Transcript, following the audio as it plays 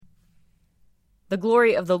The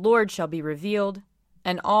glory of the Lord shall be revealed,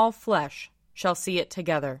 and all flesh shall see it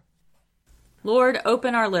together. Lord,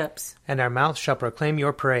 open our lips, and our mouth shall proclaim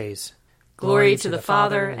your praise. Glory to the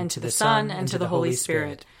Father, and to the Son, and to the Holy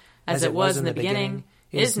Spirit, as it was in the beginning,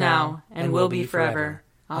 is now, and will be forever.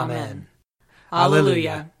 Amen.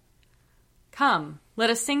 Alleluia. Come, let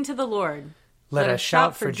us sing to the Lord. Let us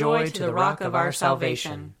shout for joy to the rock of our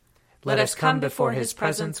salvation. Let us come before his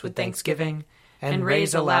presence with thanksgiving, and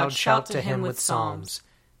raise a loud shout to him with psalms.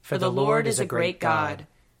 For the Lord is a great God,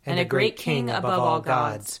 and a great King above all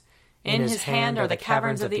gods. In his hand are the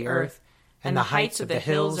caverns of the earth, and the heights of the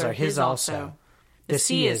hills are his also. The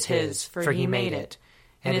sea is his, for he made it,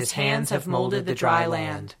 and his hands have molded the dry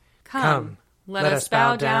land. Come, let us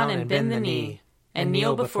bow down and bend the knee, and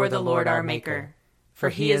kneel before the Lord our Maker. For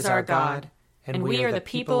he is our God, and we are the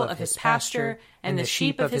people of his pasture and the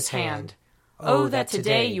sheep of his hand. Oh, that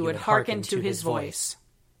today you would hearken to his voice.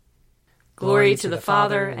 Glory to the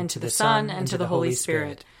Father, and to the Son, and to the Holy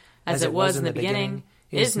Spirit, as it was in the beginning,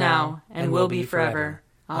 is now, and will be forever.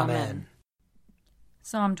 Amen.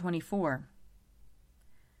 Psalm 24.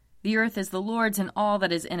 The earth is the Lord's and all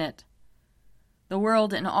that is in it, the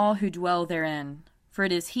world and all who dwell therein. For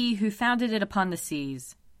it is he who founded it upon the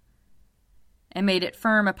seas, and made it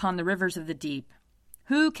firm upon the rivers of the deep.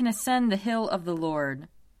 Who can ascend the hill of the Lord?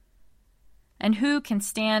 And who can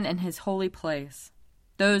stand in his holy place?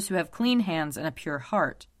 Those who have clean hands and a pure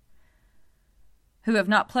heart, who have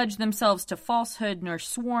not pledged themselves to falsehood, nor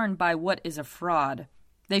sworn by what is a fraud.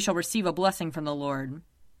 They shall receive a blessing from the Lord,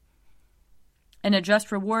 and a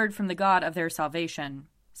just reward from the God of their salvation.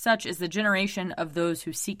 Such is the generation of those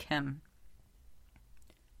who seek him.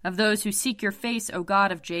 Of those who seek your face, O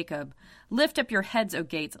God of Jacob. Lift up your heads, O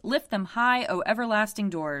gates. Lift them high, O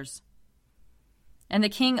everlasting doors. And the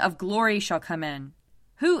King of glory shall come in.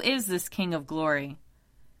 Who is this King of glory?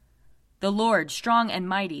 The Lord, strong and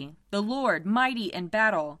mighty. The Lord, mighty in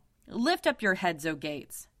battle. Lift up your heads, O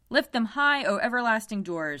gates. Lift them high, O everlasting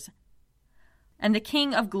doors. And the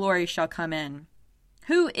King of glory shall come in.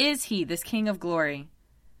 Who is he, this King of glory?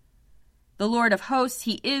 The Lord of hosts,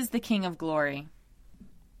 he is the King of glory.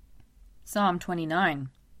 Psalm 29.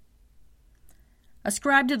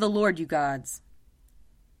 Ascribe to the Lord, you gods.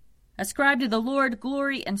 Ascribe to the Lord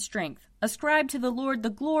glory and strength. Ascribe to the Lord the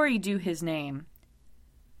glory due his name.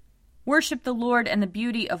 Worship the Lord in the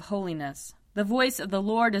beauty of holiness. The voice of the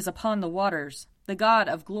Lord is upon the waters. The God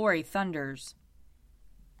of glory thunders.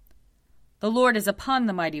 The Lord is upon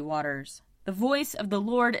the mighty waters. The voice of the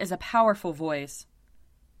Lord is a powerful voice.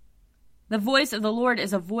 The voice of the Lord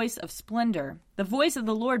is a voice of splendor. The voice of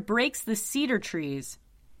the Lord breaks the cedar trees.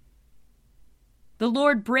 The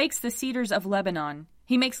Lord breaks the cedars of Lebanon.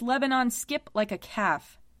 He makes Lebanon skip like a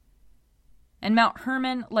calf, and Mount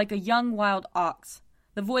Hermon like a young wild ox.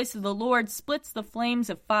 The voice of the Lord splits the flames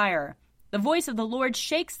of fire. The voice of the Lord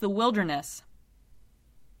shakes the wilderness.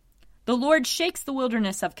 The Lord shakes the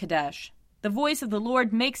wilderness of Kadesh. The voice of the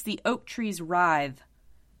Lord makes the oak trees writhe,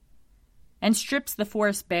 and strips the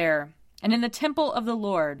forest bare. And in the temple of the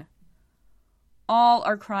Lord, all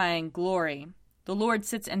are crying, Glory. The Lord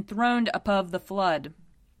sits enthroned above the flood.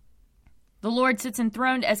 The Lord sits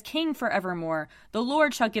enthroned as king forevermore. The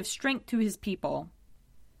Lord shall give strength to his people.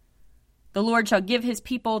 The Lord shall give his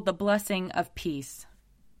people the blessing of peace.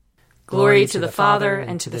 Glory to the Father,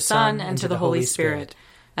 and to the Son, and to the Holy Spirit,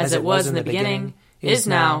 as it was in the beginning, is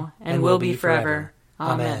now, and will be forever.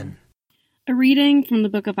 Amen. A reading from the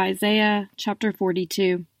book of Isaiah, chapter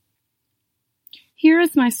 42. Here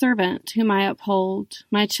is my servant, whom I uphold,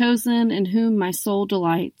 my chosen, in whom my soul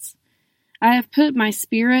delights. I have put my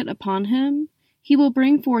spirit upon him. He will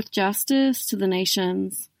bring forth justice to the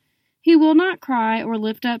nations. He will not cry or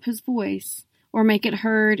lift up his voice, or make it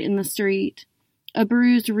heard in the street. A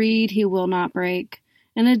bruised reed he will not break,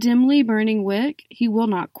 and a dimly burning wick he will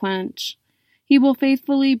not quench. He will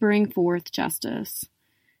faithfully bring forth justice.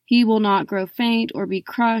 He will not grow faint or be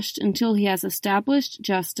crushed until he has established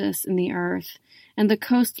justice in the earth, and the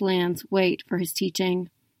coastlands wait for his teaching.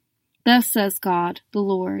 Thus says God, the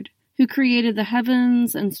Lord, who created the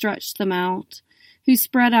heavens and stretched them out, who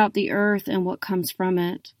spread out the earth and what comes from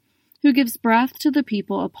it, who gives breath to the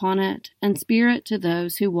people upon it, and spirit to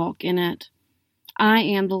those who walk in it. I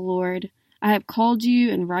am the Lord. I have called you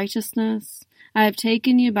in righteousness. I have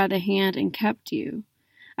taken you by the hand and kept you.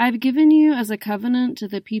 I have given you as a covenant to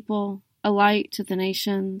the people, a light to the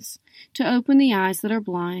nations, to open the eyes that are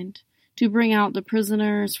blind, to bring out the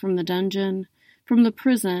prisoners from the dungeon, from the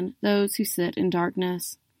prison those who sit in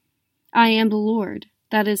darkness. I am the Lord,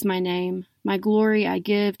 that is my name. My glory I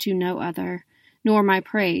give to no other, nor my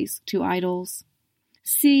praise to idols.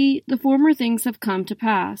 See, the former things have come to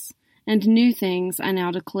pass, and new things I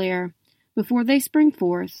now declare. Before they spring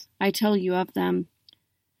forth, I tell you of them.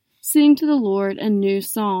 Sing to the Lord a new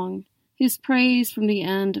song, his praise from the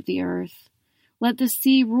end of the earth. Let the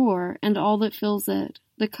sea roar and all that fills it,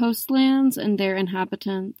 the coastlands and their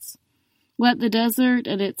inhabitants. Let the desert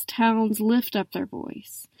and its towns lift up their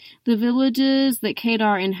voice, the villages that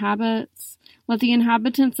Kedar inhabits. Let the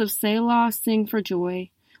inhabitants of Selah sing for joy.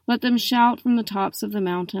 Let them shout from the tops of the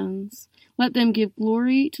mountains. Let them give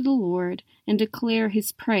glory to the Lord and declare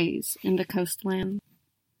his praise in the coastland.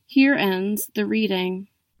 Here ends the reading.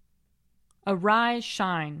 Arise,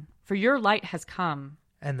 shine, for your light has come,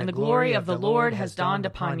 and the glory of the Lord has dawned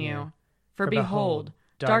upon you. For behold,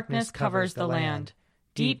 darkness covers the land,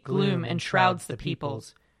 deep gloom enshrouds the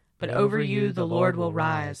peoples. But over you the Lord will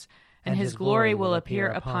rise, and his glory will appear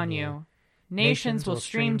upon you. Nations will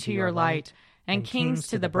stream to your light, and kings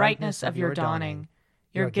to the brightness of your dawning.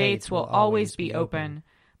 Your gates will always be open.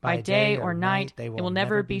 By day or night they will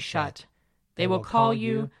never be shut. They will call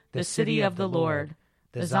you the city of the Lord,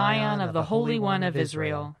 the Zion of the Holy One of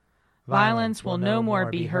Israel. Violence will no more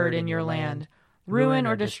be heard in your land, ruin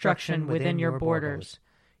or destruction within your borders.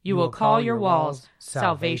 You will call your walls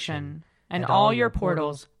salvation, and all your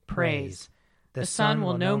portals praise. The sun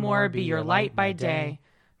will no more be your light by day.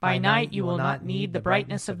 By night you will not need the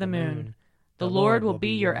brightness of the moon. The Lord will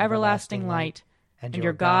be your everlasting light, and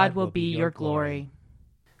your God will be your glory.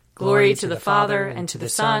 Glory to the Father, and to the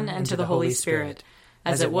Son, and to the Holy Spirit,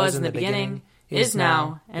 as it was in the beginning, is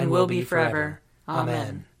now, and will be forever.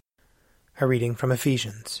 Amen. A reading from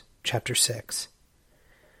Ephesians, chapter 6.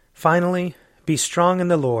 Finally, be strong in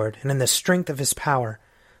the Lord and in the strength of his power.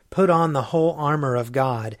 Put on the whole armor of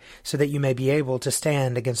God, so that you may be able to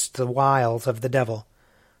stand against the wiles of the devil.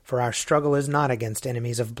 For our struggle is not against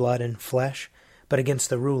enemies of blood and flesh, but against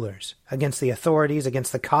the rulers, against the authorities,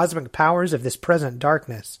 against the cosmic powers of this present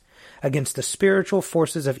darkness, against the spiritual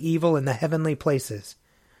forces of evil in the heavenly places.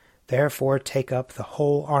 Therefore take up the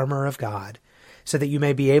whole armor of God, so that you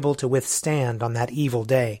may be able to withstand on that evil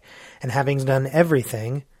day, and having done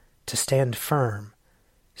everything, to stand firm.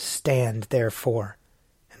 Stand therefore,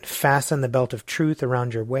 and fasten the belt of truth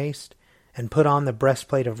around your waist, and put on the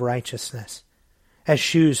breastplate of righteousness. As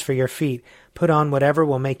shoes for your feet, put on whatever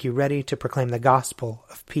will make you ready to proclaim the gospel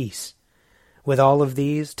of peace. With all of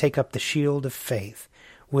these, take up the shield of faith,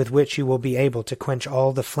 with which you will be able to quench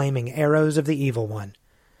all the flaming arrows of the evil one.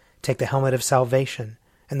 Take the helmet of salvation,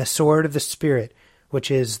 and the sword of the Spirit,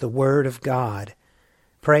 which is the word of God.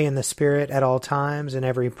 Pray in the Spirit at all times, in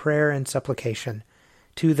every prayer and supplication.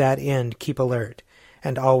 To that end keep alert,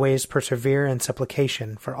 and always persevere in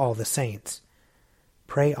supplication for all the saints.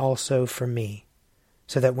 Pray also for me,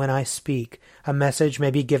 so that when I speak, a message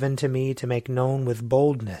may be given to me to make known with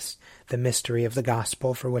boldness the mystery of the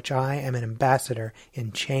gospel, for which I am an ambassador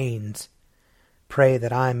in chains. Pray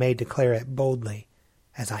that I may declare it boldly,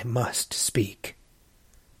 as I must speak.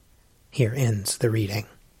 Here ends the reading.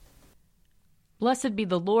 Blessed be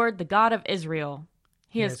the Lord, the God of Israel.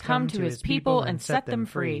 He has come to his people and set them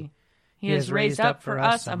free. He has raised up for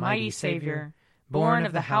us a mighty Savior, born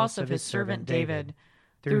of the house of his servant David.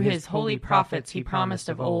 Through his holy prophets he promised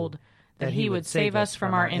of old that he would save us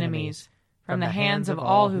from our enemies, from the hands of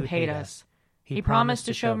all who hate us. He promised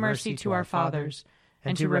to show mercy to our fathers,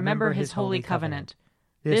 and to remember his holy covenant.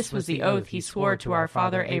 This was the oath he swore to our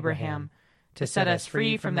father Abraham, to set us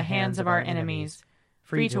free from the hands of our enemies,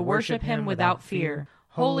 free to worship him without fear,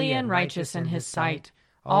 holy and righteous in his sight,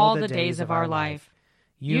 all the days of our life.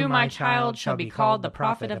 You, my child, shall be called the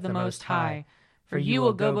prophet of the Most High, for you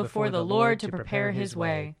will go before the Lord to prepare his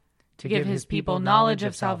way, to give his people knowledge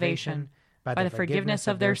of salvation by the forgiveness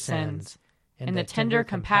of their sins. In the tender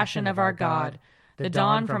compassion of our God, the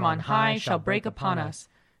dawn from on high shall break upon us,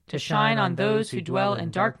 to shine on those who dwell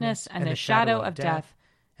in darkness and the shadow of death,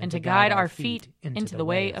 and to guide our feet into the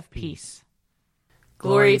way of peace.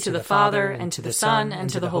 Glory to the Father, and to the Son, and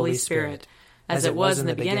to the Holy Spirit, as it was in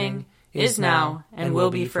the beginning, is now, and will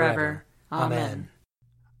be forever. Amen.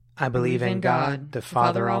 I believe in God, the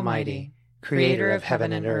Father Almighty, creator of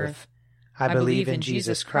heaven and earth. I believe in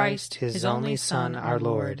Jesus Christ, his only Son, our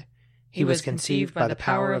Lord. He was conceived by the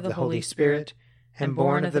power of the Holy Spirit, and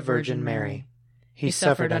born of the Virgin Mary. He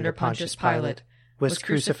suffered under Pontius Pilate, was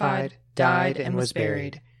crucified, died, and was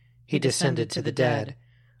buried. He descended to the dead.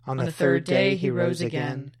 On the third day he rose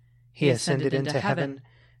again. He ascended into heaven,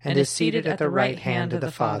 and is seated at the right hand of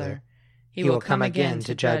the Father. He will come again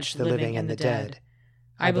to judge the living and the dead.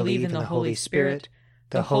 I believe in the Holy Spirit,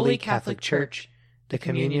 the Holy Catholic Church, the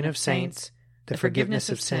communion of saints, the forgiveness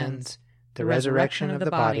of sins, the resurrection of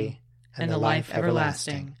the body, and the life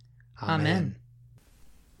everlasting. Amen.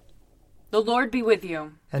 The Lord be with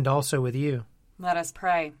you. and also with you. Let us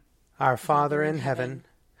pray. Our Father in heaven,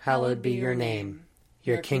 hallowed be your name.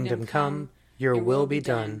 Your kingdom come, your will be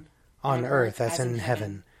done, on earth as in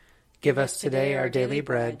heaven. Give us today our daily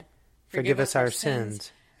bread. Forgive us our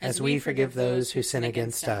sins, as we forgive those who sin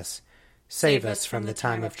against us. Save us from the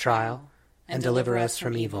time of trial, and deliver us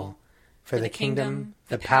from evil. For the kingdom,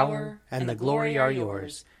 the power, and the glory are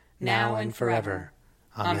yours, now and forever.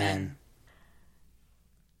 Amen.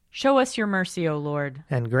 Show us your mercy, O Lord.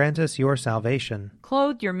 And grant us your salvation.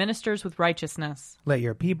 Clothe your ministers with righteousness. Let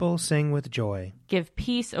your people sing with joy. Give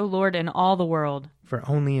peace, O Lord, in all the world. For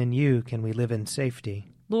only in you can we live in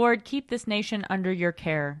safety. Lord, keep this nation under your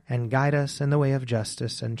care. And guide us in the way of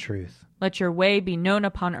justice and truth. Let your way be known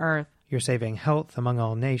upon earth. Your saving health among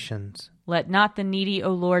all nations. Let not the needy,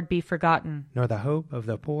 O Lord, be forgotten. Nor the hope of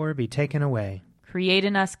the poor be taken away. Create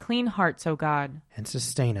in us clean hearts, O God. And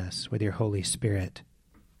sustain us with your Holy Spirit.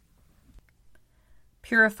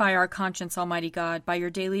 Purify our conscience, Almighty God, by your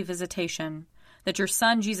daily visitation, that your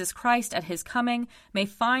Son, Jesus Christ, at his coming, may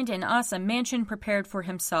find in us a mansion prepared for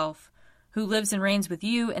himself, who lives and reigns with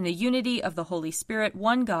you in the unity of the Holy Spirit,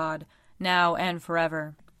 one God, now and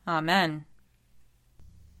forever. Amen.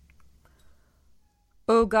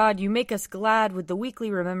 O God, you make us glad with the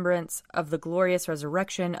weekly remembrance of the glorious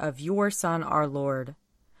resurrection of your Son, our Lord.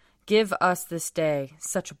 Give us this day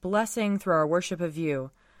such blessing through our worship of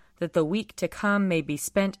you, that the week to come may be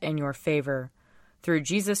spent in your favor. Through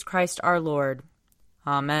Jesus Christ our Lord.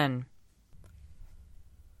 Amen.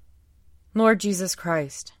 Lord Jesus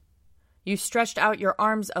Christ, you stretched out your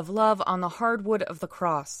arms of love on the hard wood of the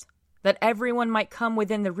cross, that everyone might come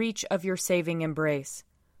within the reach of your saving embrace.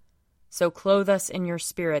 So clothe us in your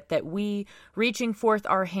Spirit, that we, reaching forth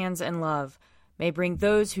our hands in love, may bring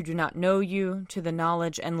those who do not know you to the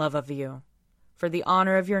knowledge and love of you. For the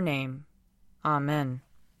honor of your name. Amen.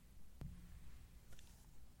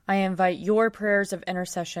 I invite your prayers of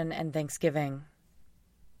intercession and thanksgiving.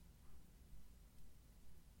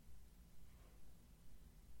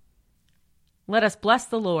 Let us bless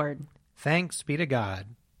the Lord. Thanks be to God.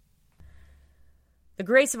 The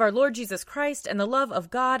grace of our Lord Jesus Christ, and the love of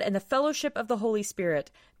God, and the fellowship of the Holy Spirit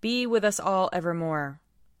be with us all evermore.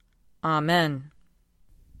 Amen.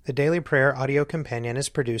 The Daily Prayer audio companion is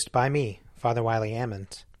produced by me, Father Wiley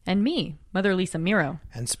Ammons. And me, Mother Lisa Miro.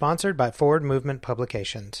 And sponsored by Forward Movement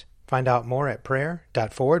Publications. Find out more at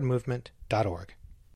prayer.forwardmovement.org.